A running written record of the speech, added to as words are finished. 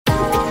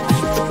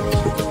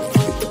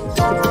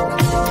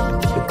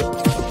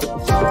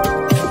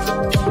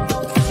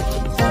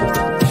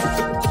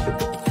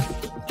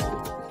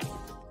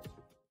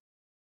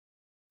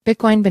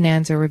Bitcoin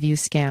Bonanza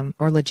reviews scam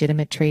or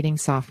legitimate trading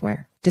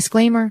software.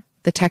 Disclaimer: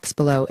 the text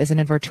below is an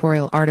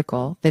advertorial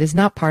article that is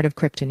not part of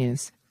crypto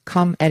news.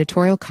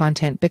 Editorial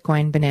content.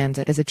 Bitcoin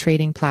Bonanza is a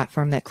trading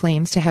platform that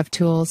claims to have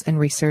tools and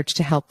research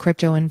to help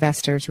crypto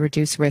investors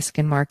reduce risk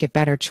and market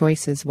better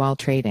choices while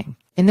trading.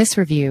 In this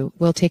review,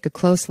 we'll take a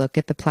close look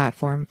at the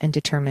platform and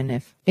determine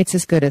if it's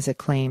as good as it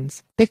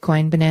claims.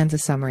 Bitcoin Bonanza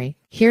summary.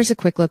 Here's a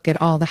quick look at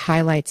all the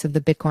highlights of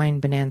the Bitcoin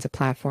Bonanza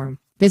platform.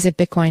 Visit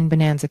Bitcoin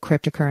Bonanza.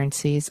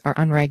 Cryptocurrencies are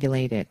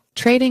unregulated.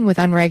 Trading with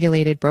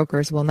unregulated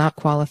brokers will not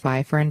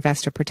qualify for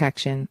investor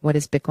protection. What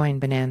is Bitcoin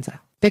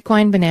Bonanza?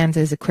 Bitcoin Bonanza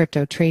is a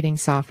crypto trading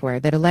software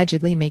that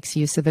allegedly makes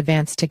use of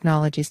advanced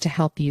technologies to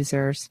help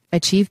users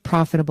achieve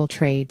profitable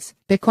trades.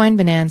 Bitcoin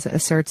Bonanza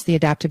asserts the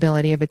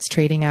adaptability of its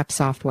trading app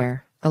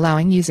software,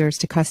 allowing users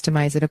to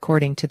customize it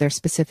according to their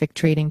specific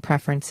trading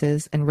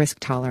preferences and risk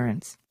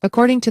tolerance.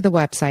 According to the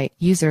website,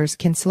 users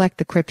can select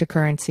the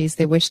cryptocurrencies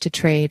they wish to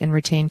trade and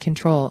retain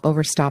control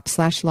over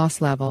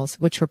stop/loss levels,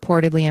 which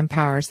reportedly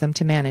empowers them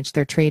to manage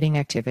their trading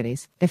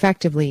activities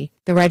effectively.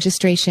 The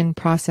registration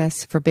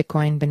process for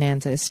Bitcoin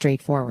Bonanza is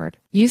straightforward.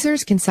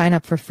 Users can sign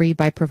up for free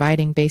by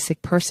providing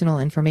basic personal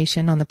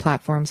information on the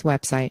platform's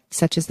website,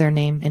 such as their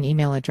name and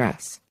email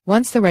address.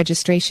 Once the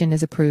registration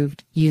is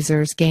approved,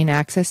 users gain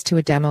access to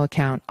a demo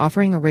account,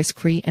 offering a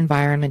risk-free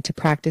environment to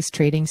practice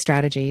trading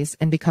strategies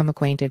and become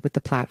acquainted with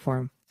the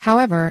platform.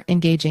 However,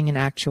 engaging in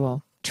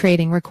actual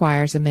trading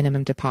requires a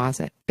minimum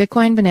deposit.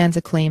 Bitcoin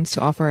Bonanza claims to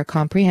offer a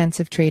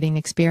comprehensive trading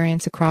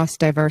experience across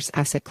diverse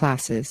asset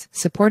classes,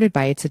 supported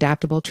by its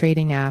adaptable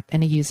trading app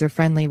and a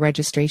user-friendly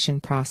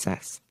registration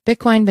process.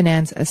 Bitcoin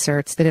Bonanza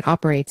asserts that it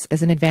operates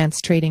as an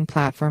advanced trading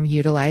platform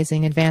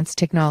utilizing advanced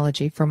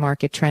technology for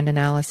market trend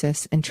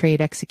analysis and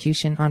trade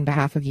execution on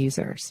behalf of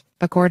users.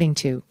 According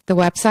to the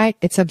website,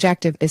 its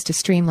objective is to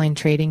streamline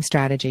trading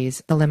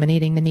strategies,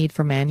 eliminating the need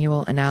for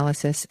manual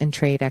analysis and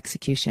trade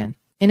execution.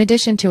 In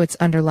addition to its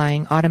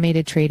underlying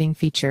automated trading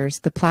features,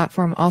 the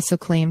platform also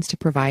claims to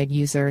provide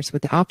users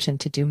with the option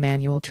to do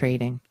manual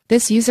trading.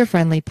 This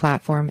user-friendly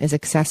platform is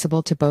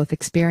accessible to both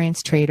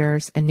experienced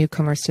traders and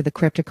newcomers to the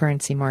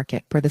cryptocurrency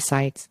market, per the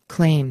site's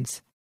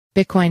claims.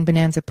 Bitcoin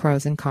Bonanza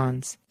pros and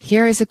cons.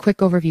 Here is a quick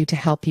overview to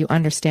help you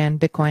understand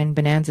Bitcoin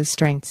Bonanza's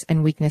strengths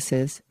and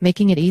weaknesses,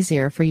 making it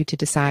easier for you to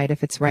decide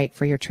if it's right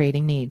for your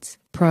trading needs.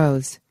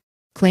 Pros.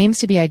 Claims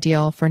to be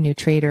ideal for new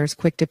traders.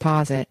 Quick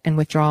deposit and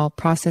withdrawal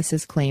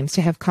processes. Claims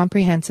to have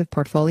comprehensive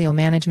portfolio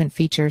management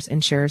features.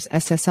 Ensures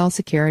SSL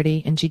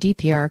security and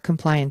GDPR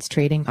compliance.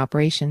 Trading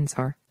operations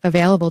are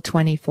available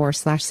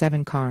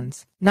 24/7.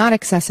 Cons. Not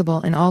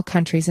accessible in all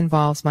countries.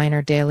 Involves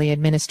minor daily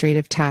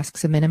administrative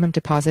tasks. A minimum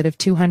deposit of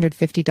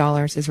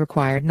 $250 is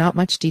required. Not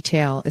much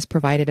detail is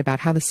provided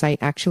about how the site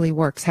actually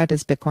works. How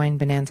does Bitcoin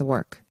Bonanza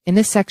work? In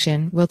this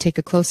section, we'll take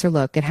a closer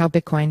look at how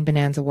Bitcoin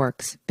Bonanza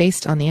works,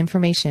 based on the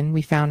information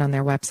we found on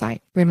their website.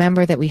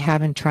 Remember that we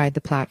haven't tried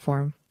the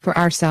platform for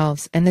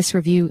ourselves, and this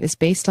review is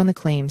based on the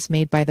claims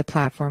made by the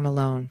platform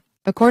alone.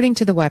 According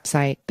to the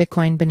website,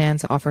 Bitcoin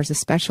Bonanza offers a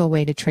special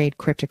way to trade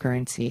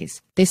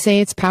cryptocurrencies. They say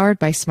it's powered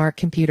by smart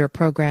computer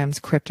programs,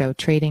 crypto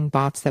trading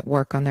bots that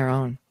work on their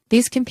own.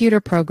 These computer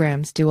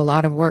programs do a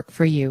lot of work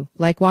for you,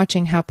 like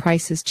watching how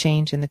prices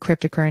change in the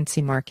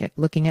cryptocurrency market,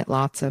 looking at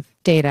lots of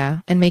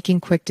data, and making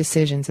quick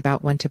decisions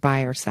about when to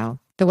buy or sell.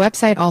 The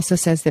website also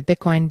says that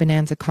Bitcoin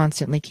Bonanza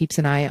constantly keeps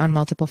an eye on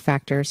multiple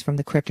factors from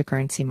the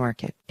cryptocurrency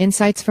market.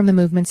 Insights from the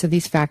movements of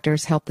these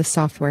factors help the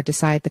software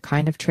decide the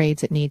kind of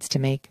trades it needs to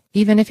make.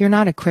 Even if you're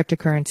not a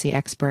cryptocurrency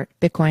expert,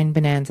 Bitcoin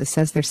Bonanza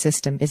says their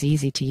system is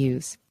easy to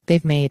use.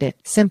 They've made it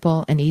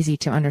simple and easy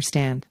to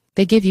understand.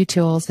 They give you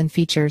tools and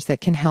features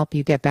that can help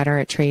you get better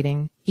at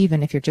trading,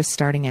 even if you're just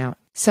starting out.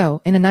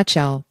 So, in a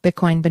nutshell,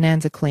 Bitcoin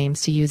Bonanza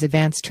claims to use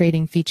advanced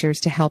trading features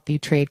to help you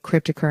trade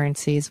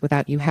cryptocurrencies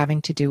without you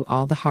having to do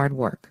all the hard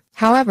work.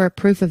 However,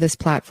 proof of this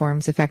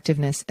platform's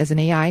effectiveness as an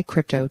AI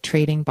crypto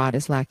trading bot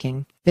is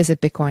lacking.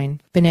 Visit Bitcoin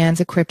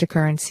Bonanza.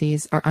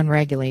 Cryptocurrencies are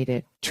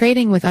unregulated.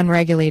 Trading with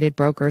unregulated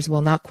brokers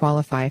will not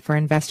qualify for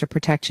investor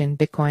protection.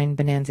 Bitcoin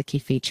Bonanza key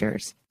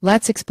features.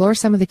 Let's explore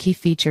some of the key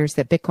features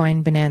that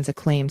Bitcoin Bonanza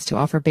claims to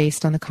offer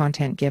based on the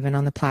content given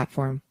on the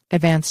platform.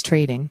 Advanced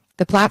trading.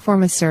 The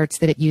platform asserts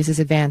that it uses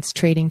advanced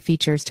trading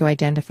features to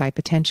identify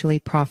potentially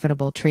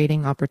profitable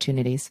trading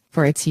opportunities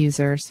for its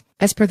users.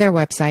 As per their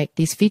website,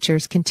 these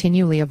features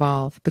continually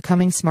evolve,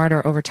 becoming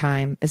smarter over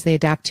time as they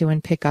adapt to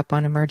and pick up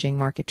on emerging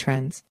market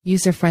trends.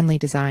 User-friendly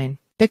design.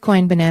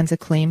 Bitcoin Bonanza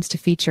claims to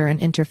feature an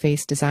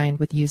interface designed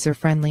with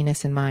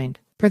user-friendliness in mind.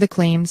 Per the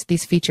claims,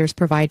 these features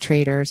provide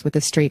traders with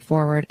a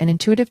straightforward and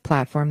intuitive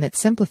platform that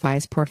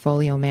simplifies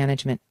portfolio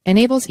management,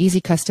 enables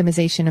easy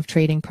customization of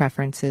trading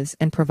preferences,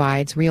 and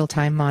provides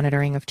real-time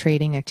monitoring of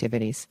trading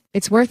activities.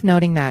 It's worth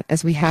noting that,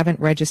 as we haven't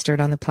registered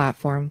on the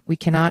platform, we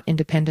cannot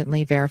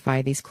independently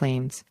verify these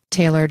claims.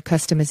 Tailored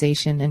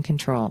customization and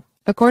control.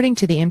 According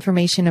to the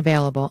information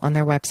available on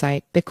their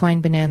website,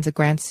 Bitcoin Bonanza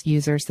grants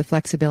users the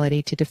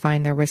flexibility to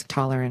define their risk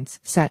tolerance,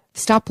 set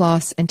stop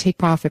loss and take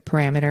profit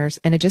parameters,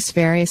 and adjust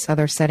various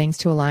other settings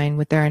to align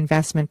with their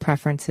investment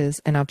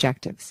preferences and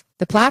objectives.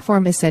 The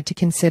platform is said to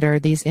consider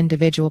these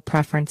individual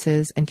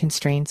preferences and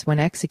constraints when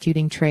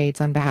executing trades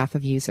on behalf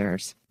of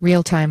users.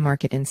 Real-time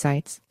market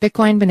insights.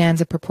 Bitcoin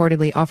Bonanza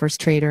purportedly offers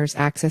traders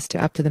access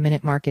to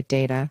up-to-the-minute market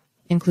data,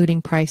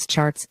 including price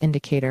charts,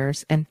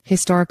 indicators, and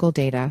historical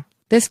data.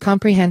 This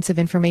comprehensive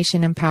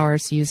information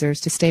empowers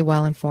users to stay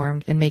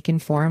well-informed and make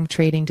informed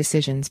trading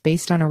decisions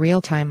based on a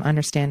real-time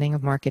understanding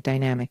of market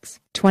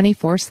dynamics.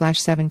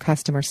 24/7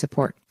 customer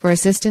support. For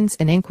assistance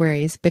and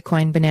inquiries,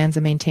 Bitcoin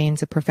Bonanza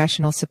maintains a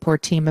professional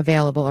support team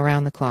available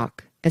around the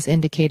clock, as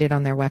indicated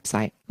on their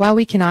website. While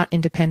we cannot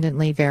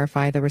independently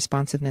verify the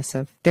responsiveness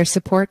of their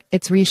support,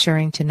 it's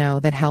reassuring to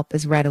know that help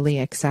is readily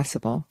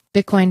accessible.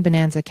 Bitcoin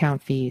Bonanza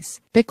account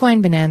fees.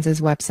 Bitcoin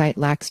Bonanza's website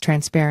lacks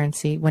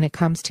transparency when it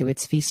comes to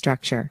its fee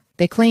structure.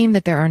 They claim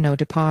that there are no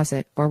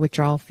deposit or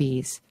withdrawal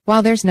fees.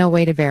 While there's no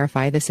way to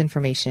verify this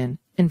information,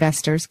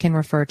 investors can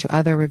refer to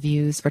other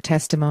reviews or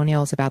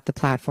testimonials about the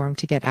platform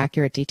to get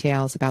accurate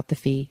details about the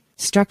fee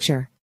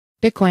structure.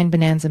 Bitcoin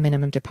Bonanza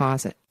minimum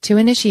deposit. To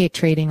initiate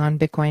trading on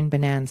Bitcoin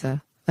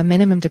Bonanza, a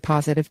minimum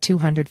deposit of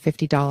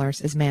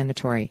 $250 is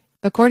mandatory.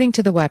 According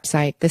to the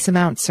website, this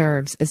amount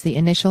serves as the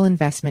initial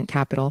investment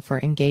capital for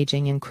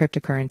engaging in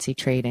cryptocurrency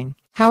trading.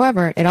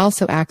 However, it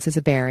also acts as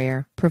a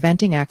barrier,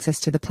 preventing access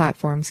to the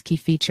platform's key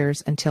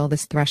features until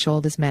this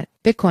threshold is met.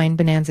 Bitcoin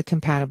Bonanza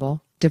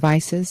compatible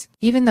devices.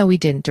 Even though we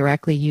didn't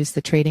directly use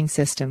the trading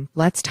system,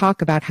 let's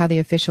talk about how the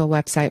official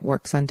website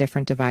works on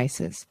different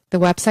devices. The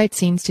website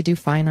seems to do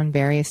fine on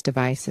various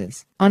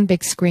devices. On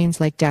big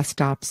screens like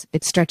desktops,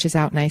 it stretches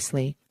out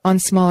nicely. On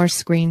smaller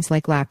screens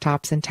like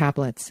laptops and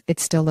tablets, it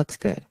still looks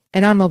good.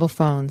 And on mobile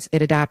phones,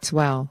 it adapts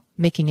well,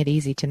 making it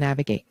easy to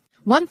navigate.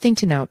 One thing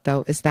to note,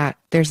 though, is that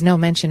there's no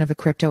mention of a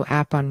crypto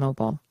app on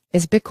mobile.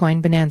 Is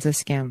Bitcoin Bonanza a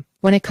scam?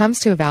 When it comes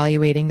to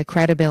evaluating the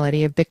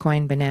credibility of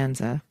Bitcoin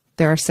Bonanza,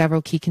 there are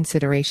several key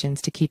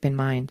considerations to keep in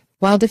mind.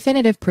 While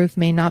definitive proof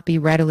may not be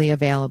readily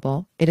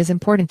available, it is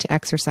important to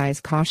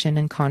exercise caution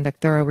and conduct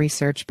thorough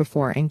research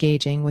before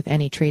engaging with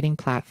any trading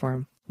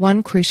platform.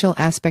 One crucial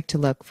aspect to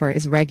look for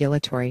is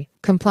regulatory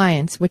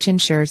compliance, which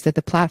ensures that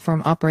the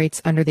platform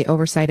operates under the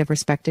oversight of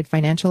respected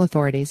financial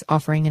authorities,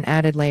 offering an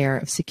added layer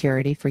of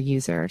security for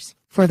users.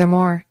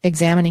 Furthermore,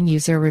 examining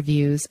user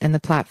reviews and the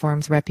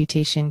platform's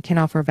reputation can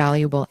offer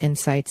valuable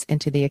insights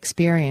into the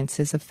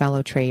experiences of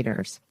fellow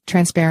traders.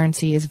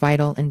 Transparency is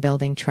vital in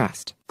building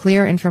trust.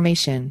 Clear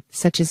information,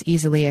 such as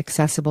easily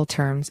accessible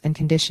terms and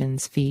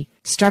conditions, fee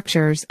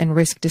structures, and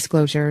risk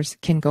disclosures,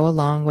 can go a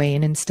long way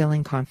in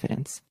instilling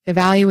confidence.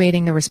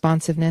 Evaluating the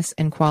responsiveness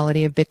and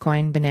quality of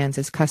Bitcoin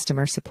Bonanza's customer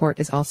support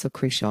is also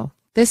crucial.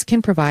 This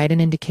can provide an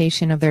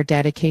indication of their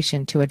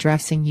dedication to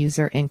addressing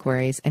user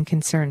inquiries and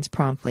concerns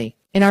promptly.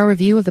 In our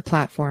review of the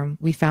platform,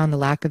 we found the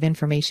lack of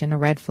information a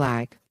red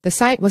flag. The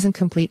site wasn't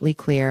completely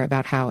clear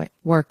about how it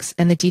works,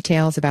 and the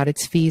details about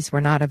its fees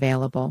were not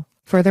available.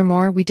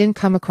 Furthermore, we didn't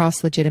come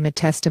across legitimate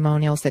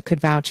testimonials that could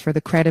vouch for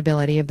the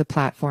credibility of the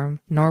platform,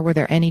 nor were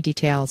there any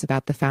details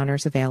about the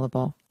founders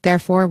available.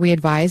 Therefore, we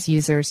advise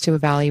users to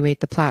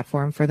evaluate the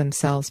platform for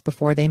themselves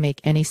before they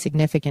make any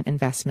significant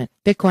investment.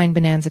 Bitcoin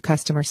Bonanza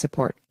customer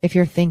support. If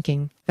you're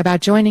thinking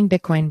about joining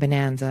Bitcoin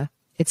Bonanza,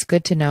 it's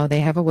good to know they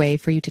have a way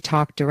for you to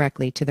talk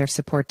directly to their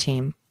support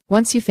team.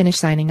 Once you finish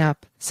signing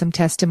up, some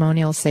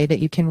testimonials say that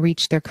you can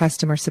reach their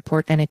customer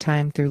support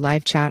anytime through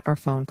live chat or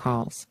phone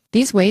calls.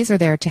 These ways are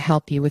there to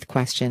help you with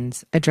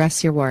questions,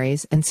 address your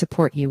worries, and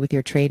support you with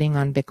your trading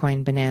on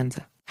Bitcoin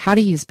Bonanza. How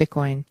to use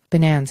Bitcoin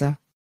Bonanza.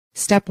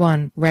 Step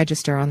 1.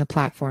 Register on the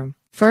platform.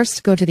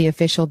 First, go to the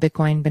official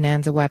Bitcoin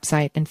Bonanza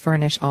website and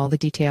furnish all the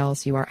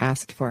details you are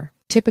asked for.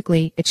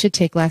 Typically, it should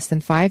take less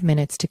than 5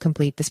 minutes to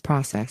complete this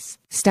process.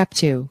 Step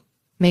 2.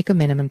 Make a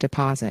minimum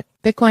deposit.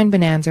 Bitcoin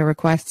Bonanza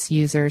requests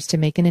users to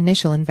make an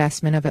initial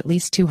investment of at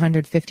least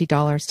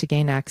 $250 to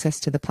gain access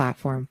to the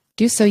platform.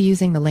 Do so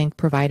using the link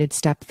provided.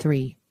 Step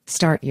 3.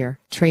 Start your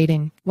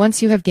trading.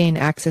 Once you have gained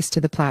access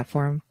to the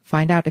platform,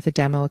 find out if a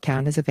demo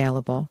account is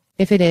available.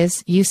 If it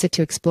is, use it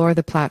to explore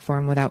the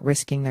platform without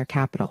risking their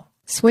capital.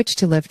 Switch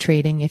to live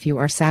trading if you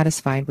are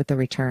satisfied with the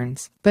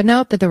returns. But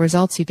note that the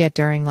results you get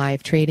during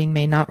live trading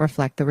may not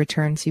reflect the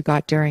returns you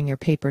got during your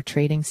paper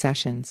trading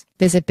sessions.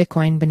 Visit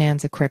Bitcoin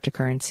Bonanza.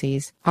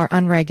 Cryptocurrencies are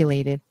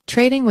unregulated.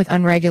 Trading with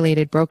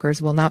unregulated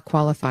brokers will not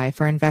qualify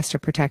for investor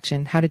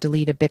protection. How to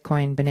delete a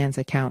Bitcoin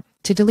Bonanza account.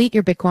 To delete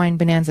your Bitcoin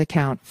Bonanza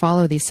account,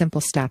 follow these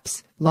simple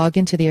steps. Log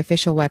into the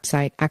official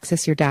website,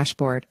 access your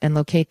dashboard, and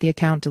locate the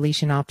account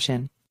deletion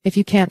option. If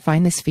you can't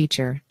find this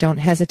feature, don't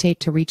hesitate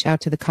to reach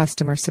out to the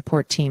customer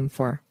support team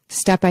for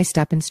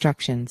step-by-step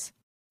instructions.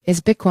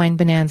 Is Bitcoin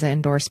Bonanza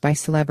endorsed by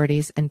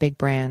celebrities and big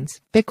brands?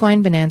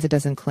 Bitcoin Bonanza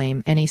doesn't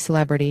claim any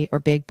celebrity or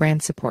big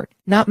brand support.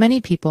 Not many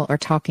people are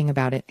talking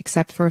about it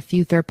except for a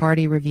few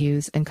third-party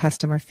reviews and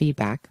customer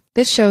feedback.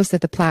 This shows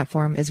that the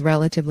platform is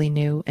relatively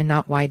new and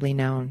not widely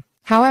known.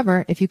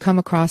 However, if you come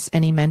across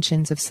any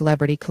mentions of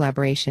celebrity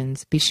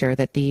collaborations, be sure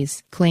that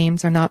these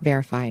claims are not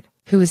verified.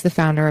 Who is the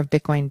founder of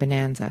Bitcoin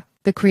Bonanza?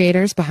 The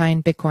creators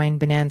behind Bitcoin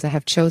Bonanza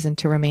have chosen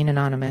to remain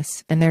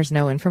anonymous, and there's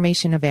no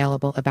information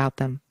available about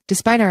them.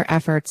 Despite our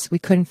efforts, we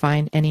couldn't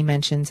find any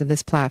mentions of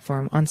this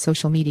platform on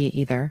social media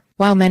either.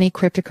 While many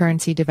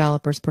cryptocurrency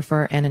developers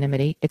prefer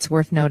anonymity, it's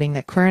worth noting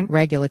that current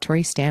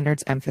regulatory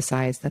standards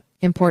emphasize the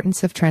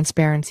importance of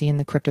transparency in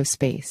the crypto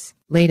space.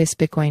 Latest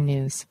Bitcoin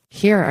news.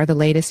 Here are the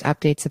latest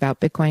updates about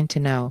Bitcoin to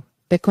know.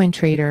 Bitcoin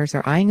traders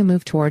are eyeing a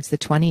move towards the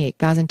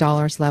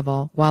 $28,000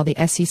 level, while the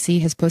SEC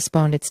has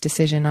postponed its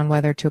decision on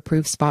whether to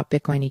approve spot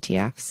Bitcoin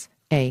ETFs.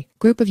 A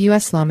group of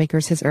U.S.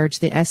 lawmakers has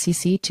urged the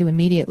SEC to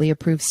immediately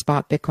approve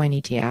spot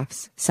Bitcoin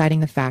ETFs,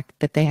 citing the fact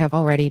that they have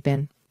already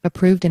been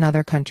approved in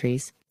other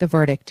countries. The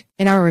verdict.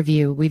 In our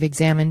review, we've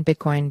examined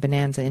Bitcoin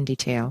Bonanza in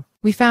detail.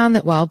 We found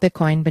that while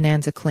Bitcoin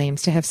Bonanza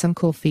claims to have some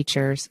cool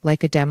features,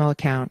 like a demo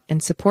account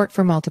and support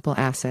for multiple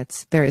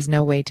assets, there is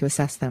no way to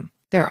assess them.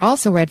 There are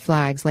also red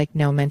flags like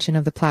no mention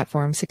of the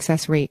platform's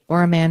success rate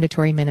or a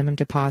mandatory minimum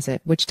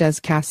deposit, which does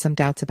cast some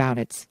doubts about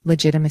its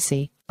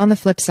legitimacy. On the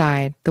flip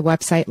side, the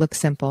website looks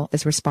simple,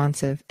 is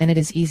responsive, and it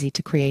is easy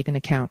to create an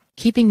account.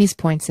 Keeping these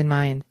points in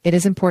mind, it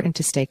is important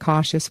to stay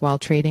cautious while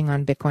trading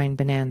on Bitcoin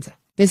Bonanza.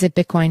 Visit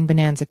Bitcoin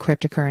Bonanza.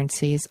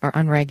 Cryptocurrencies are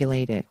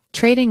unregulated.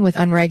 Trading with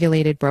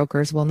unregulated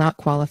brokers will not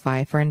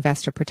qualify for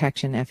investor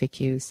protection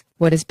FAQs.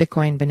 What is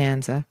Bitcoin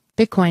Bonanza?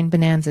 Bitcoin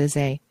Bonanza is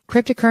a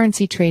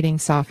cryptocurrency trading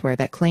software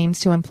that claims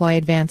to employ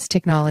advanced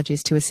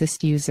technologies to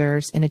assist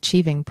users in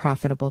achieving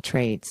profitable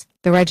trades.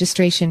 The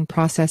registration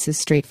process is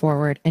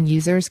straightforward, and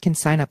users can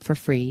sign up for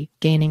free,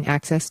 gaining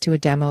access to a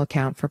demo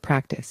account for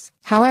practice.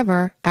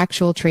 However,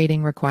 actual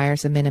trading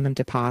requires a minimum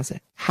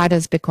deposit. How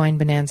does Bitcoin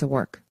Bonanza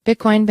work?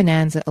 Bitcoin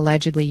Bonanza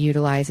allegedly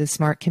utilizes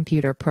smart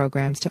computer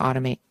programs to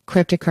automate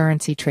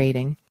cryptocurrency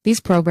trading. These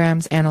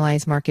programs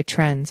analyze market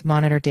trends,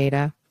 monitor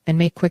data, and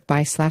make quick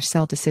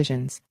buy/sell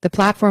decisions. The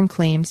platform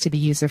claims to be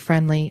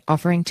user-friendly,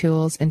 offering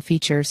tools and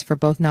features for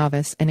both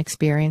novice and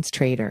experienced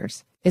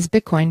traders. Is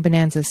Bitcoin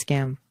Bonanza a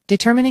scam?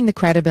 Determining the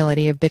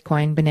credibility of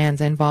Bitcoin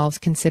Bonanza involves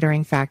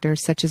considering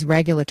factors such as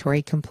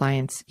regulatory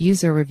compliance,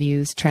 user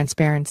reviews,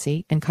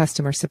 transparency, and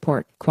customer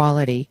support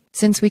quality.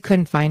 Since we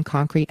couldn't find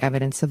concrete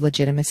evidence of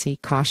legitimacy,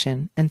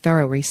 caution and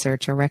thorough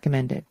research are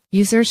recommended.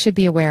 Users should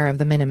be aware of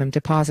the minimum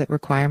deposit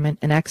requirement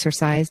and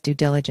exercise due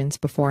diligence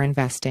before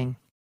investing.